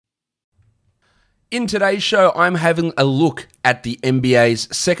In today's show, I'm having a look at the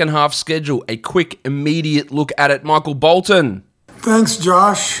NBA's second half schedule, a quick, immediate look at it. Michael Bolton. Thanks,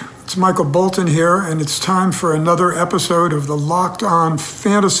 Josh. It's Michael Bolton here, and it's time for another episode of the Locked On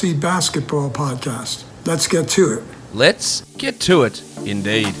Fantasy Basketball Podcast. Let's get to it. Let's get to it,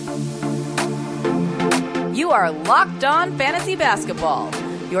 indeed. You are Locked On Fantasy Basketball,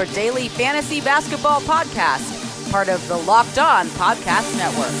 your daily fantasy basketball podcast, part of the Locked On Podcast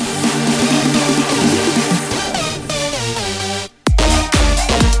Network.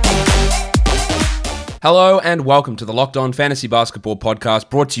 Hello and welcome to the Locked On Fantasy Basketball Podcast,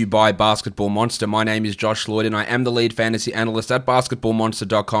 brought to you by Basketball Monster. My name is Josh Lloyd and I am the lead fantasy analyst at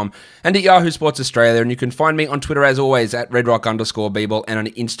basketballmonster.com and at Yahoo Sports Australia. And you can find me on Twitter as always at redrock_bball and on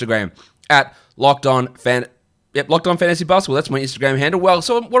Instagram at Locked On Fantasy Basketball. That's my Instagram handle. Well,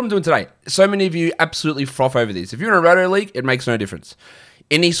 so what I'm doing today, so many of you absolutely froth over this. If you're in a Roto League, it makes no difference.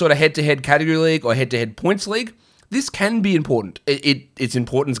 Any sort of head-to-head category league or head-to-head points league, this can be important. Its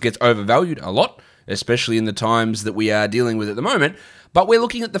importance gets overvalued a lot, especially in the times that we are dealing with at the moment, but we're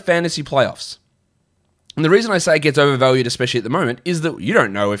looking at the fantasy playoffs. And the reason I say it gets overvalued, especially at the moment, is that you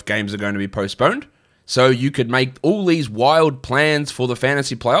don't know if games are going to be postponed. So you could make all these wild plans for the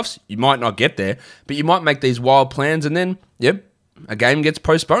fantasy playoffs. You might not get there, but you might make these wild plans and then, a game gets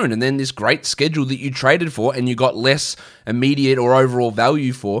postponed. And then this great schedule that you traded for and you got less immediate or overall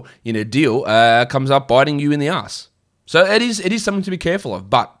value for in a deal comes up biting you in the ass. So it is something to be careful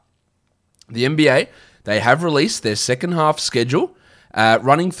of. But the NBA, they have released their second half schedule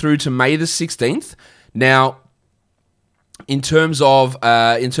running through to May the 16th. Now, in terms of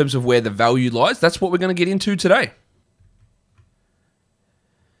where the value lies, that's what we're going to get into today.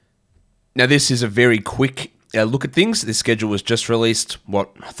 Now, this is a very quick look at things. This schedule was just released,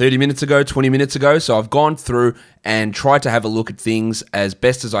 30 minutes ago, 20 minutes ago. So I've gone through and tried to have a look at things as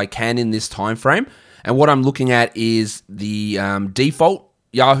best as I can in this time frame. And what I'm looking at is the default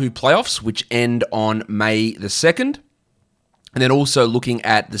Yahoo playoffs, which end on May the 2nd. And then also looking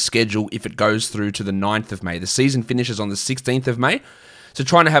at the schedule if it goes through to the 9th of May. The season finishes on the 16th of May. So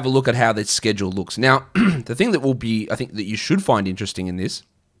trying to have a look at how this schedule looks. Now, the thing that I think that you should find interesting in this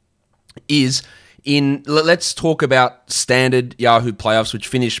is let's talk about standard Yahoo playoffs, which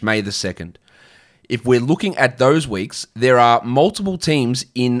finish May the 2nd. If we're looking at those weeks, there are multiple teams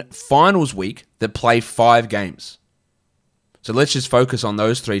in finals week that play 5 games. So let's just focus on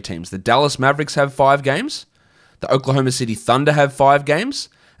those 3 teams. The Dallas Mavericks have 5 games. The Oklahoma City Thunder have 5 games.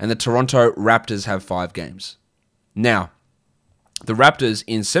 And the Toronto Raptors have 5 games. Now, the Raptors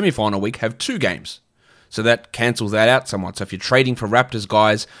in semifinal week have 2 games. So that cancels that out somewhat. So if you're trading for Raptors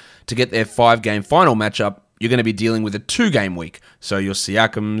guys to get their 5-game final matchup, you're going to be dealing with a 2-game week. So your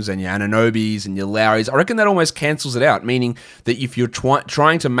Siakams and your Anunobis and your Lowrys, I reckon that almost cancels it out, meaning that if you're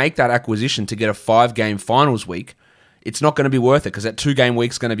trying to make that acquisition to get a 5-game finals week, it's not going to be worth it because that 2-game week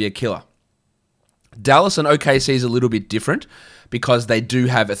is going to be a killer. Dallas and OKC is a little bit different because they do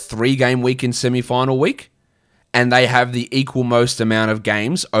have a 3-game week in semifinal week and they have the equal most amount of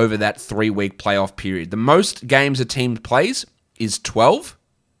games over that 3-week playoff period. The most games a team plays is 12.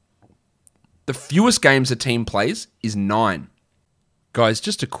 The fewest games a team plays is 9. Guys,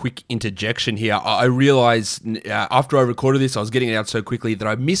 just a quick interjection here. I realized after I recorded this, I was getting it out so quickly that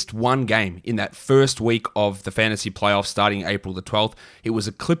I missed one game in that first week of the fantasy playoffs starting April the 12th. It was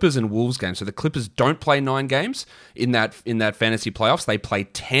a Clippers and Wolves game. So the Clippers don't play 9 games in that fantasy playoffs. They play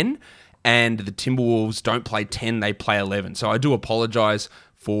 10, and the Timberwolves don't play 10. They play 11. So I do apologize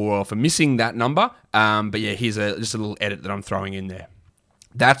for missing that number. But yeah, here's just a little edit that I'm throwing in there.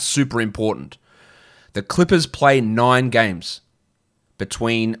 That's super important. The Clippers play 9 games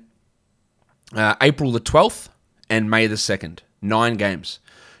between April the 12th and May the 2nd. 9 games.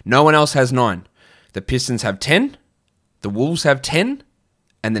 No one else has 9. The Pistons have 10, the Wolves have 10,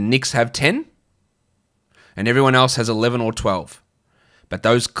 and the Knicks have 10, and everyone else has 11 or 12. But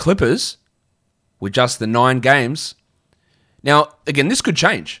those Clippers, with just the 9 games... Now, again, this could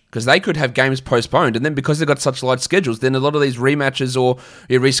change, because they could have games postponed, and then because they've got such light schedules, then a lot of these rematches or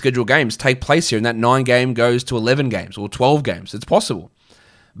rescheduled games take place here, and that 9 game goes to 11 games or 12 games. It's possible.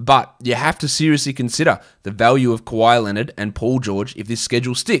 But you have to seriously consider the value of Kawhi Leonard and Paul George if this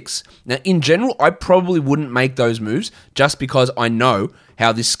schedule sticks. Now, in general, I probably wouldn't make those moves just because I know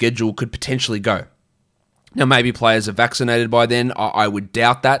how this schedule could potentially go. Now, maybe players are vaccinated by then. I would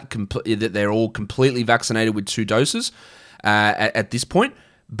doubt that they're all completely vaccinated with 2 doses. At this point,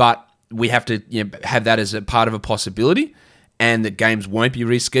 but we have to have that as a part of a possibility, and that games won't be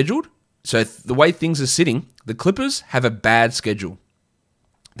rescheduled. So the way things are sitting, the Clippers have a bad schedule.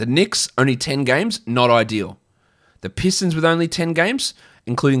 The Knicks, only 10 games, not ideal. The Pistons with only 10 games,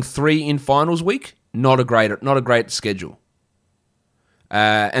 including 3 in finals week, Not a great schedule.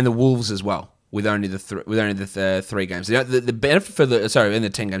 And the Wolves as well, with only the 3 games. The benefit for the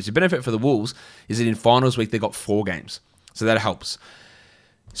 10 games. The benefit for the Wolves is that in finals week they got 4 games, so that helps.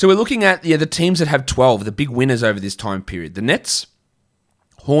 So we're looking at the teams that have 12, the big winners over this time period. The Nets,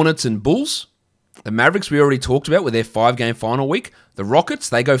 Hornets, and Bulls. The Mavericks we already talked about with their 5-game final week. The Rockets,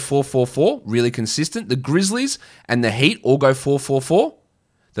 they go 4-4-4, really consistent. The Grizzlies and the Heat all go 4-4-4.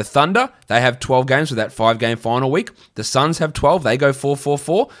 The Thunder, they have 12 games with that 5-game final week. The Suns have 12, they go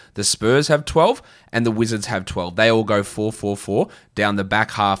 4-4-4. The Spurs have 12, and the Wizards have 12. They all go 4-4-4 down the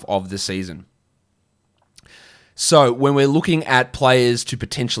back half of the season. So when we're looking at players to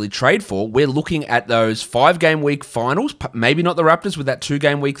potentially trade for, we're looking at those 5-game week finals, maybe not the Raptors with that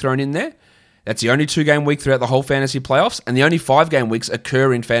 2-game week thrown in there. That's the only 2-game week throughout the whole fantasy playoffs, and the only 5-game weeks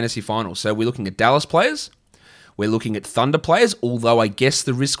occur in fantasy finals. So we're looking at Dallas players, we're looking at Thunder players, although I guess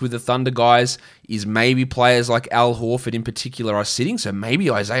the risk with the Thunder guys is maybe players like Al Horford in particular are sitting, so maybe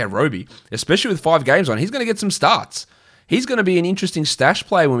Isaiah Roby, especially with 5 games on, he's going to get some starts. He's going to be an interesting stash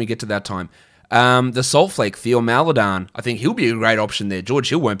player when we get to that time. The Salt Flake, Theo Maledon, I think he'll be a great option there. George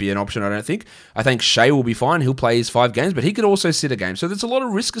Hill won't be an option, I don't think. I think Shea will be fine. He'll play his 5 games, but he could also sit a game. So there's a lot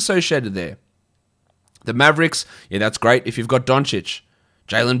of risk associated there. The Mavericks, yeah, that's great if you've got Doncic.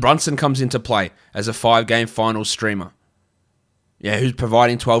 Jalen Brunson comes into play as a 5-game final streamer. Yeah, who's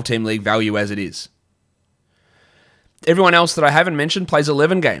providing 12-team league value as it is. Everyone else that I haven't mentioned plays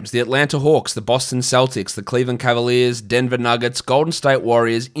 11 games. The Atlanta Hawks, the Boston Celtics, the Cleveland Cavaliers, Denver Nuggets, Golden State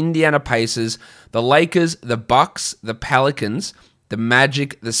Warriors, Indiana Pacers, the Lakers, the Bucks, the Pelicans, the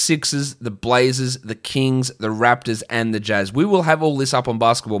Magic, the Sixers, the Blazers, the Kings, the Raptors, and the Jazz. We will have all this up on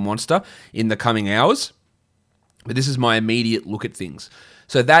Basketball Monster in the coming hours, but this is my immediate look at things.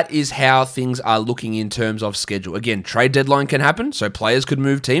 So that is how things are looking in terms of schedule. Again, trade deadline can happen, so players could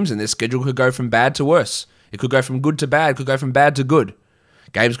move teams and their schedule could go from bad to worse. It could go from good to bad. It could go from bad to good.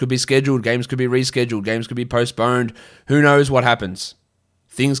 Games could be scheduled. Games could be rescheduled. Games could be postponed. Who knows what happens?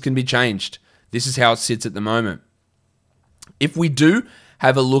 Things can be changed. This is how it sits at the moment. If we do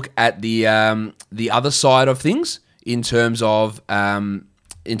have a look at the other side of things in terms of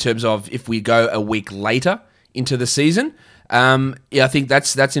if we go a week later into the season, I think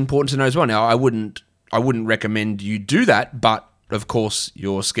that's important to know as well. Now, I wouldn't recommend you do that, but of course,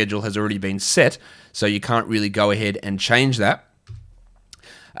 your schedule has already been set, so you can't really go ahead and change that.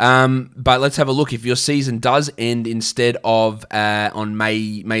 But let's have a look. If your season does end instead of on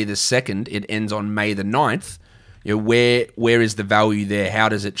May the 2nd, it ends on May the 9th, you know, where is the value there? How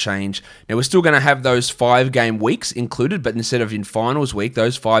does it change? Now, we're still going to have those 5-game weeks included, but instead of in finals week,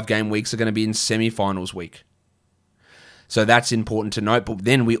 those 5-game weeks are going to be in semifinals week. So that's important to note. But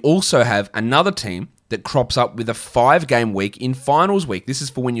then we also have another team that crops up with a 5-game week in finals week. This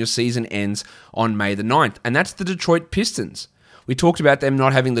is for when your season ends on May the 9th, and that's the Detroit Pistons. We talked about them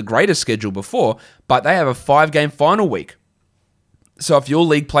not having the greatest schedule before, but they have a 5-game final week. So if your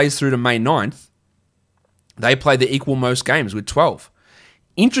league plays through to May 9th, they play the equal most games with 12.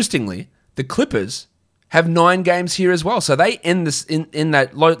 Interestingly, the Clippers have 9 games here as well. So they end this in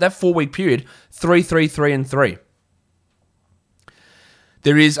that 4-week period 3-3-3-3.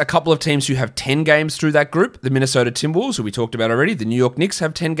 There is a couple of teams who have 10 games through that group. The Minnesota Timberwolves, who we talked about already. The New York Knicks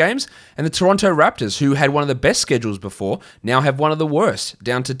have 10 games. And the Toronto Raptors, who had one of the best schedules before, now have one of the worst,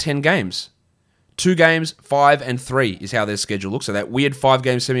 down to 10 games. 2 games, 5 and 3 is how their schedule looks. So that weird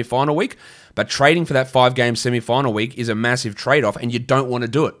 5-game semifinal week. But trading for that 5-game semifinal week is a massive trade-off, and you don't want to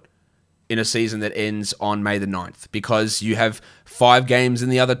do it in a season that ends on May the 9th because you have 5 games in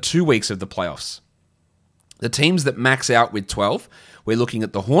the other 2 weeks of the playoffs. The teams that max out with 12, we're looking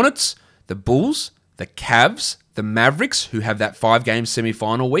at the Hornets, the Bulls, the Cavs, the Mavericks, who have that 5-game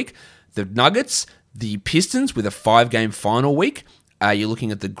semifinal week, the Nuggets, the Pistons with a 5-game final week. You're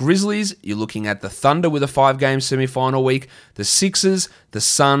looking at the Grizzlies, you're looking at the Thunder with a 5-game semifinal week, the Sixers, the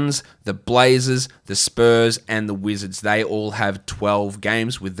Suns, the Blazers, the Spurs, and the Wizards. They all have 12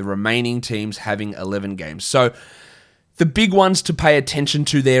 games, with the remaining teams having 11 games. So the big ones to pay attention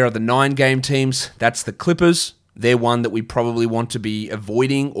to there are the 9-game teams. That's the Clippers. They're one that we probably want to be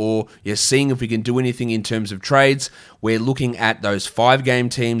avoiding or seeing if we can do anything in terms of trades. We're looking at those 5-game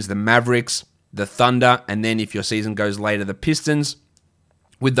teams, the Mavericks, the Thunder, and then if your season goes later, the Pistons.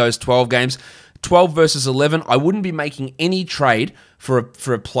 With those 12 games, 12 versus 11, I wouldn't be making any trade for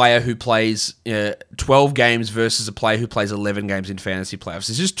a player who plays 12 games versus a player who plays 11 games in fantasy playoffs.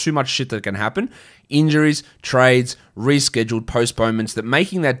 There's just too much shit that can happen. Injuries, trades, rescheduled postponements, that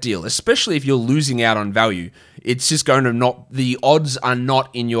making that deal, especially if you're losing out on value, it's just going to not, the odds are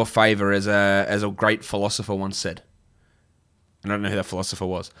not in your favor, as a great philosopher once said. I don't know who that philosopher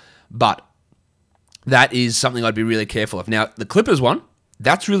was, but that is something I'd be really careful of. Now, the Clippers one,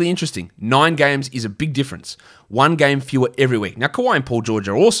 that's really interesting. 9 games is a big difference. 1 game fewer every week. Now, Kawhi and Paul George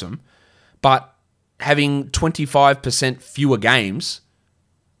are awesome, but having 25% fewer games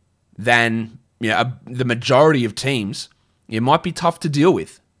than the majority of teams, it might be tough to deal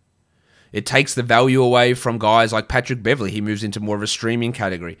with. It takes the value away from guys like Patrick Beverley. He moves into more of a streaming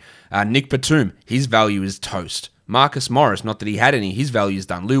category. Nick Batum, his value is toast. Marcus Morris, not that he had any, his value is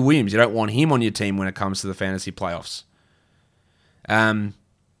done. Lou Williams, you don't want him on your team when it comes to the fantasy playoffs.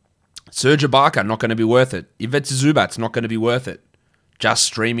 Serge Ibaka, not going to be worth it. Ivica Zubac, not going to be worth it. Just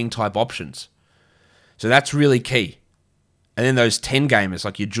streaming type options. So that's really key. And then those 10 gamers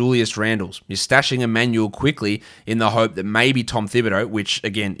like your Julius Randles, you're stashing Emmanuel quickly in the hope that maybe Tom Thibodeau, which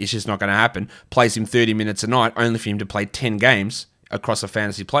again is just not going to happen, plays him 30 minutes a night only for him to play 10 games across the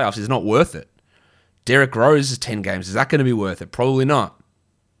fantasy playoffs is not worth it. Derrick Rose is 10 games. Is that going to be worth it? Probably not.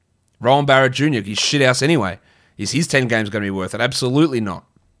 Rowan Barrett Jr., he's shithouse anyway. Is his 10 games going to be worth it? Absolutely not.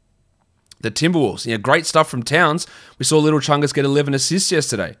 The Timberwolves, great stuff from Towns. We saw Little Chungus get 11 assists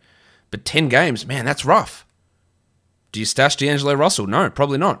yesterday. But 10 games, man, that's rough. Do you stash D'Angelo Russell? No,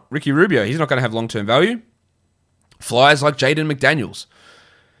 probably not. Ricky Rubio, he's not going to have long-term value. Flyers like Jaden McDaniels.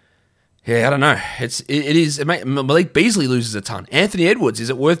 Yeah, I don't know. It is. Malik Beasley loses a ton. Anthony Edwards, is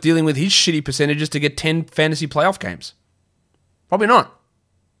it worth dealing with his shitty percentages to get 10 fantasy playoff games? Probably not.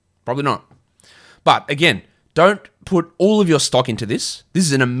 Probably not. But again, don't put all of your stock into this. This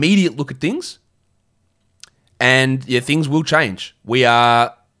is an immediate look at things. And things will change. We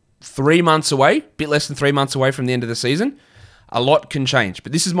are 3 months away, a bit less than 3 months away from the end of the season. A lot can change,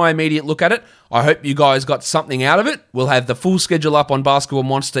 but this is my immediate look at it. I hope you guys got something out of it. We'll have the full schedule up on Basketball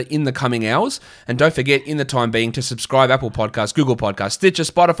Monster in the coming hours. And don't forget, in the time being, to subscribe Apple Podcasts, Google Podcasts, Stitcher,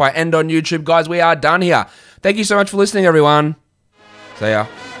 Spotify, and on YouTube. Guys, we are done here. Thank you so much for listening, everyone. See ya.